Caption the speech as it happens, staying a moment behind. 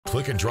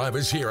Click and Drive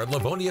is here at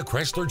Livonia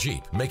Chrysler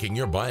Jeep, making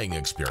your buying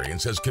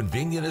experience as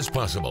convenient as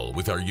possible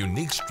with our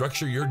unique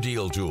Structure Your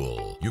Deal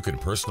tool. You can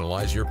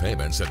personalize your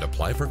payments and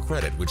apply for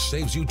credit, which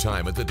saves you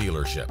time at the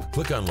dealership.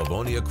 Click on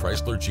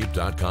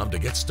LivoniaChryslerJeep.com to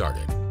get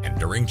started. And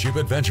during Jeep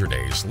Adventure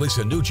Days, lease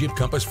a new Jeep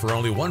Compass for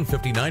only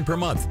 $159 per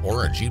month,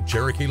 or a Jeep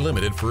Cherokee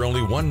Limited for only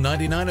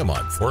 $199 a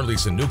month, or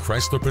lease a new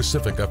Chrysler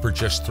Pacifica for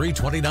just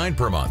 $329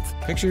 per month.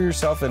 Picture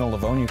yourself in a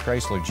Livonia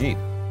Chrysler Jeep.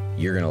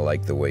 You're gonna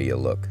like the way you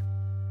look.